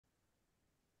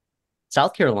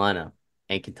South Carolina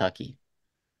and Kentucky.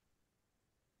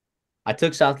 I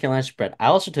took South Carolina spread. I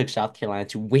also took South Carolina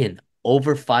to win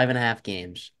over 5.5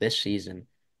 games this season.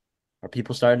 Are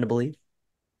people starting to believe?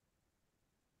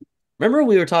 Remember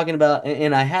we were talking about,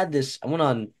 and I had this. I went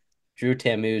on Drew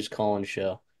Tamu's call-in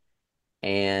show,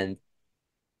 and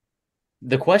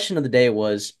the question of the day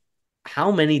was,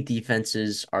 how many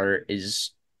defenses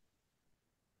is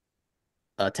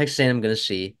Texas A&M going to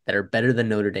see that are better than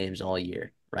Notre Dame's all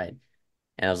year, right?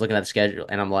 And I was looking at the schedule,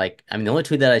 and I'm like, I mean, the only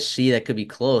two that I see that could be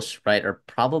close, right, are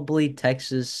probably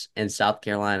Texas and South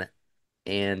Carolina.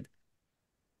 And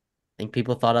I think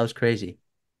people thought I was crazy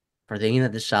for thinking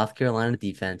that the South Carolina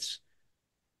defense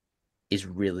is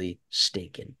really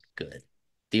stinking good.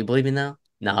 Do you believe me now?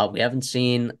 No, we haven't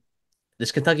seen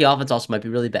this Kentucky offense also might be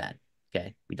really bad.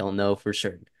 Okay. We don't know for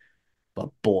certain. But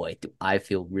boy, do I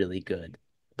feel really good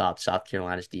about South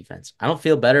Carolina's defense. I don't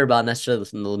feel better about necessarily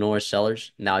the Lenore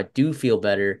Sellers. Now I do feel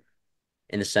better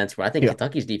in the sense where I think Yeah,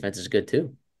 Kentucky's defense is good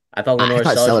too. I thought I Lenore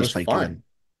thought Sellers Sellers was played fun. good.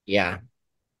 Yeah.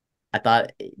 I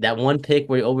thought that one pick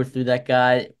where he overthrew that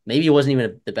guy, maybe it wasn't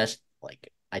even the best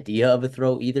like idea of a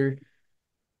throw either.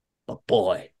 But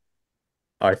boy,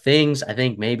 are things I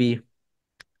think maybe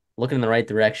looking in the right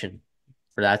direction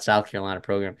for that South Carolina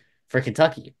program. For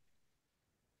Kentucky,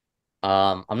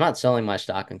 I'm not selling my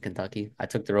stock in Kentucky. I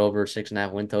took their over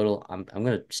 6.5 win total. I'm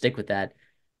gonna stick with that,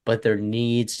 but there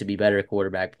needs to be better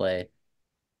quarterback play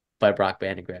by Brock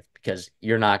Vandagriff because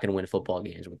you're not gonna win football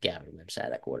games with Gavin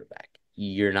Wimsatt at quarterback.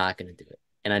 You're not gonna do it.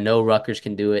 And I know Rutgers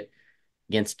can do it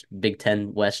against Big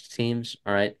Ten West teams.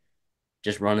 All right,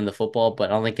 just running the football,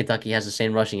 but I don't think Kentucky has the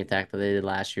same rushing attack that they did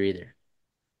last year either.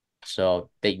 So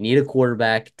they need a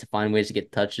quarterback to find ways to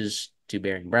get touches to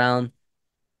Barry Brown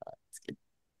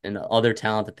and the other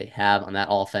talent that they have on that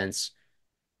offense.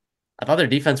 I thought their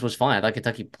defense was fine. I thought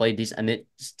Kentucky played decent. And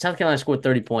South Carolina scored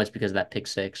 30 points because of that pick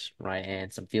six, right?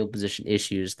 And some field position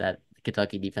issues that the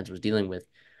Kentucky defense was dealing with.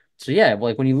 So, yeah,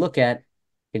 like when you look at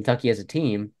Kentucky as a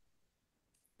team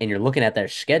and you're looking at their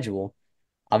schedule,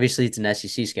 obviously it's an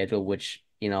SEC schedule, which,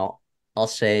 I'll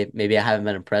say maybe I haven't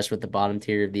been impressed with the bottom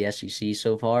tier of the SEC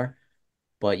so far.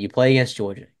 But you play against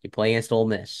Georgia, you play against Ole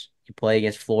Miss, you play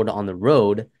against Florida on the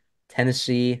road,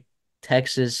 Tennessee,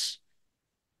 Texas.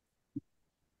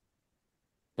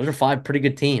 Those are five pretty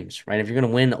good teams, right? If you're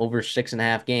going to win over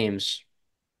 6.5 games,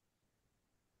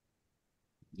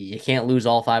 you can't lose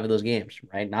all five of those games,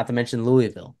 right? Not to mention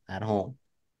Louisville at home.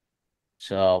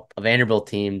 So a Vanderbilt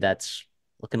team that's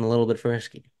looking a little bit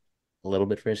frisky, a little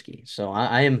bit frisky. So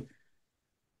I am,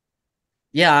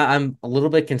 yeah, I'm a little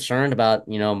bit concerned about,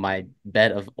 my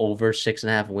bet of over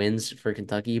 6.5 wins for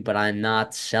Kentucky, but I'm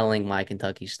not selling my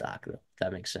Kentucky stock, though, if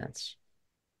that makes sense.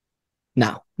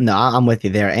 No, no, I'm with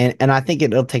you there. And I think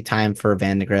it'll take time for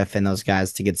Vandegrift and those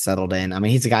guys to get settled in. I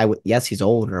mean, he's a guy with, yes, he's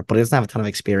older, but he doesn't have a ton of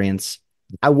experience.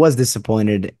 I was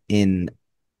disappointed in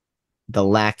the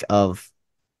lack of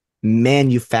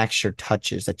manufactured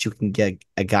touches that you can get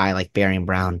a guy like Barry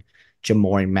Brown,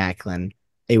 Jamori Macklin,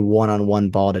 a one-on-one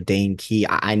ball to Dane Key.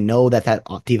 I know that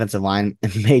defensive line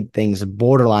made things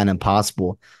borderline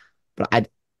impossible, but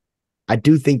I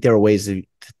do think there are ways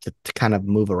to kind of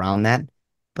move around that.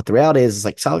 But the reality is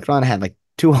like South Carolina had like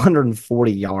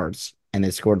 240 yards and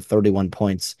they scored 31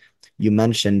 points. You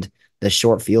mentioned the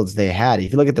short fields they had.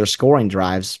 If you look at their scoring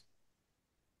drives,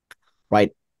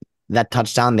 right, that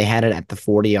touchdown, they had it at the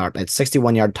 40-yard, at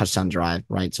 61-yard touchdown drive,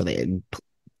 right? So they had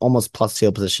almost plus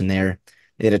field position there.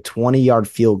 They had a 20-yard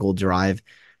field goal drive.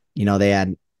 They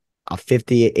had a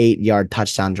 58-yard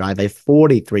touchdown drive, a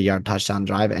 43-yard touchdown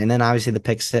drive, and then obviously the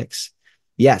pick six.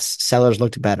 Yes, Sellers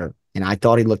looked better, and I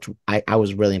thought he looked. I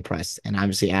was really impressed, and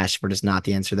obviously Ashford is not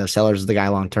the answer though. Sellers is the guy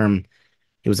long term.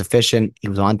 He was efficient. He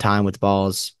was on time with the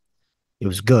balls. It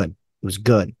was good. It was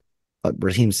good. But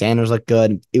Raheem Sanders looked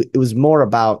good. It was more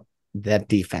about that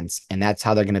defense, and that's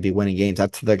how they're going to be winning games.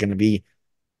 That's how they're going to be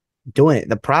doing it.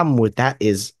 The problem with that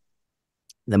is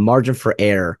the margin for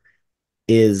error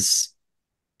is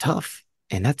tough,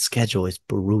 and that schedule is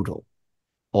brutal.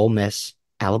 Ole Miss,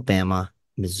 Alabama,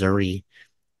 Missouri,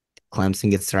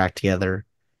 Clemson gets their act together,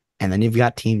 and then you've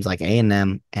got teams like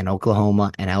A&M and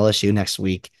Oklahoma and LSU next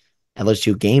week.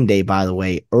 LSU game day, by the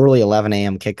way, early 11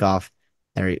 a.m. kickoff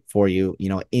there for you,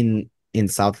 in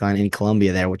South Carolina, in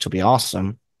Columbia there, which will be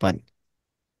awesome. But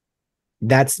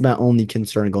that's my only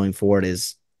concern going forward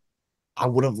is I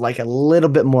would have liked a little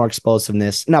bit more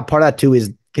explosiveness. Now, part of that too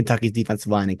is Kentucky's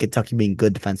defensive line and Kentucky being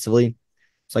good defensively.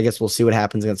 So I guess we'll see what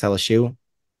happens against LSU.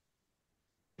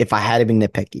 If I had to be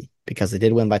nitpicky, because they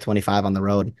did win by 25 on the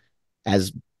road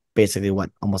as basically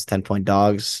what, almost 10-point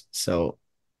dogs. So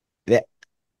that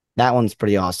one's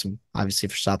pretty awesome, obviously,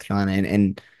 for South Carolina.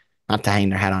 And not to hang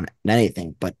their hat on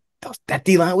anything, but that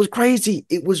D line was crazy.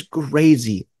 It was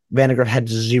crazy. Vandergriff had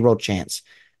zero chance.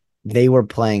 They were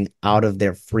playing out of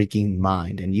their freaking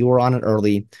mind, and you were on it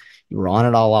early. You were on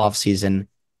it all off season.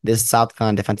 This South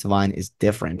Carolina defensive line is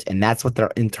different, and that's what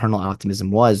their internal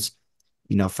optimism was.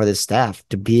 For this staff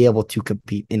to be able to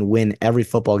compete and win every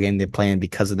football game they play in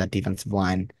because of that defensive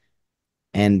line,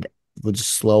 and we'll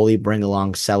just slowly bring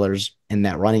along Sellers in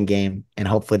that running game, and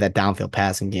hopefully that downfield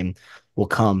passing game will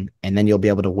come, and then you'll be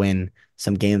able to win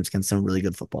some games against some really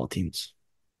good football teams.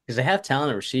 Because they have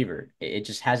talent at receiver. It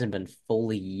just hasn't been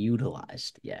fully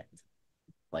utilized yet.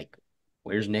 Like,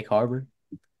 where's Nick Harbor?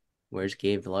 Where's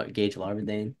Gage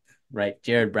Larvindane? Right,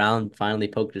 Jared Brown finally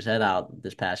poked his head out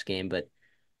this past game, but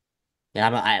yeah,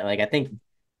 I think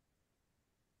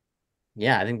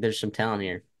I think there's some talent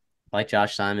here. I like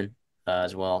Josh Simon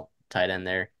as well, tight end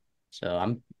there. So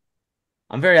I'm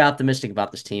very optimistic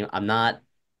about this team. I'm not.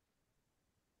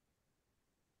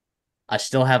 I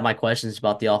still have my questions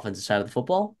about the offensive side of the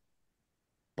football,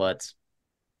 but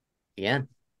again,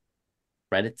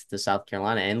 credit to South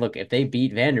Carolina. And look, if they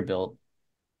beat Vanderbilt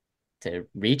to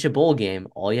reach a bowl game,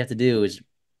 all you have to do is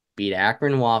beat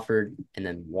Akron, Wofford, and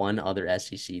then one other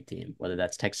SEC team, whether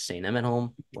that's Texas A&M at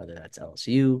home, whether that's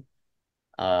LSU.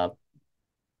 Uh,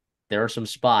 there are some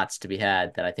spots to be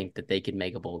had that I think that they could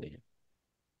make a bowl game.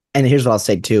 And here's what I'll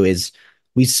say too is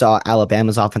we saw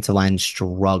Alabama's offensive line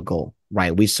struggle,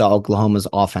 right? We saw Oklahoma's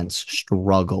offense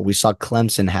struggle. We saw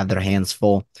Clemson have their hands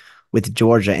full with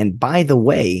Georgia. And by the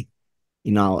way,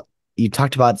 you know, you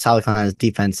talked about South Carolina's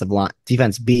defense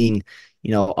being,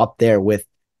 up there with,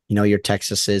 your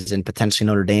Texases and potentially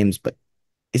Notre Dame's. But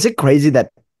is it crazy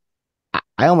that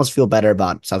I almost feel better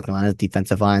about South Carolina's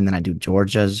defensive line than I do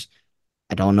Georgia's?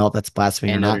 I don't know if that's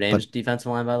blasphemy or And Notre not, but Dame's defensive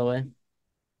line, by the way.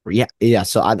 yeah, yeah.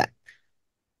 So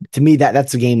to me,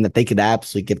 that's a game that they could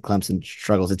absolutely give Clemson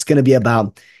struggles. It's going to be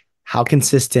about how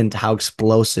consistent, how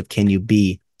explosive can you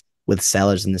be with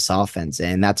Sellers in this offense,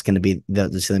 and that's going to be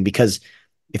the ceiling. Because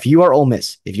if you are Ole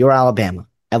Miss, if you're Alabama,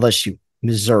 LSU,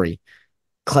 Missouri,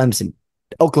 Clemson,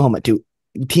 Oklahoma, two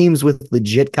teams with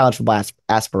legit college football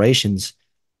aspirations,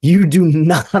 you do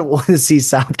not want to see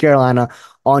South Carolina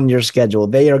on your schedule.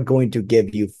 They are going to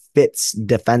give you fits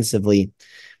defensively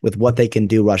with what they can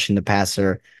do rushing the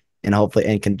passer and hopefully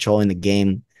and controlling the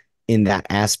game in that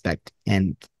aspect.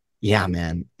 And yeah,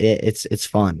 man, it's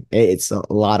fun. It's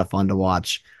a lot of fun to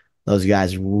watch those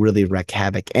guys really wreak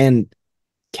havoc. And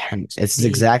it's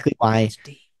It's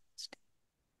deep.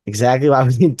 exactly why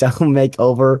we don't make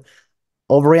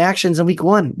overreactions in week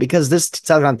one, because this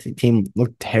South Carolina team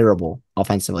looked terrible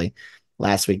offensively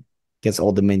last week against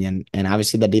Old Dominion. And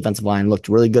obviously the defensive line looked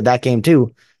really good that game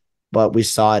too, but we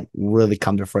saw it really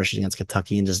come to fruition against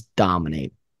Kentucky and just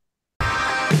dominate.